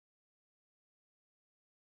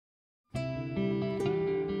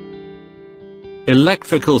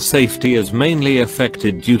Electrical safety is mainly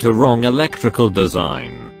affected due to wrong electrical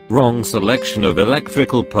design, wrong selection of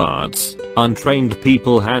electrical parts, untrained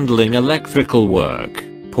people handling electrical work,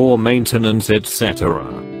 poor maintenance, etc.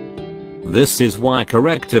 This is why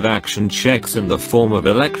corrective action checks in the form of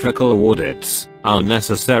electrical audits are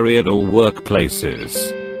necessary at all workplaces.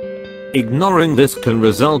 Ignoring this can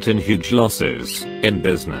result in huge losses in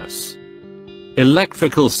business.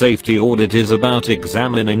 Electrical safety audit is about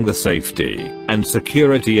examining the safety and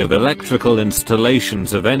security of electrical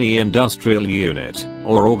installations of any industrial unit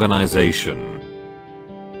or organization.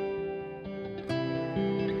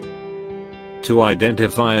 To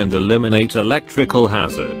identify and eliminate electrical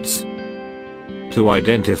hazards. To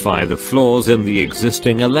identify the flaws in the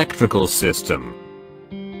existing electrical system.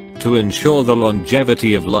 To ensure the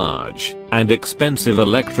longevity of large and expensive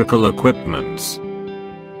electrical equipments.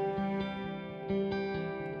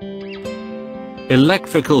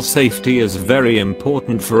 Electrical safety is very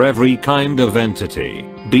important for every kind of entity,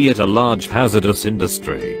 be it a large hazardous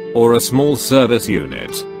industry or a small service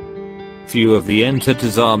unit. Few of the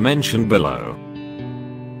entities are mentioned below.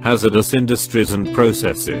 Hazardous industries and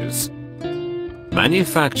processes.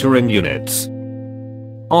 Manufacturing units.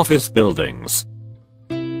 Office buildings.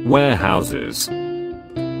 Warehouses.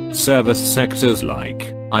 Service sectors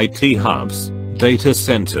like IT hubs, data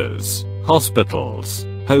centers, hospitals,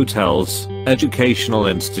 hotels, educational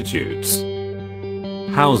institutes,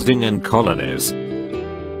 housing and colonies.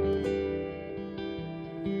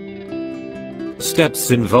 Steps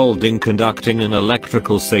involved in conducting an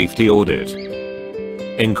electrical safety audit.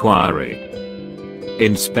 Inquiry.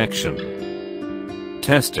 Inspection.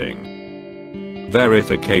 Testing.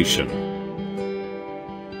 Verification.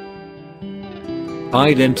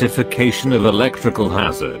 Identification of electrical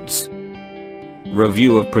hazards.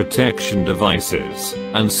 Review of protection devices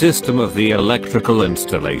and system of the electrical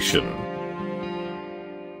installation.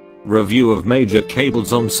 Review of major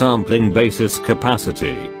cables on sampling basis,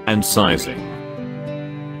 capacity and sizing.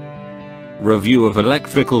 Review of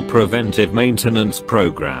electrical preventive maintenance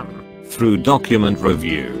program through document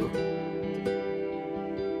review.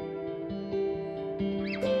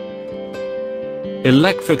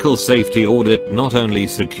 Electrical safety audit not only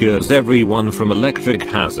secures everyone from electric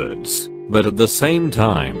hazards, but at the same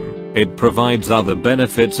time, it provides other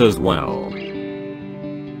benefits as well.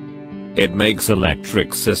 It makes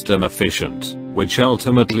electric system efficient, which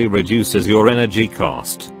ultimately reduces your energy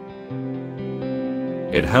cost.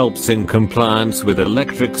 It helps in compliance with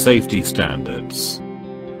electric safety standards.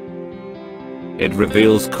 It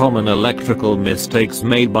reveals common electrical mistakes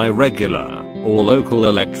made by regular or local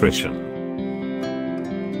electrician.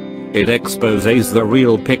 It exposes the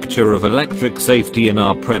real picture of electric safety in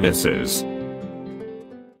our premises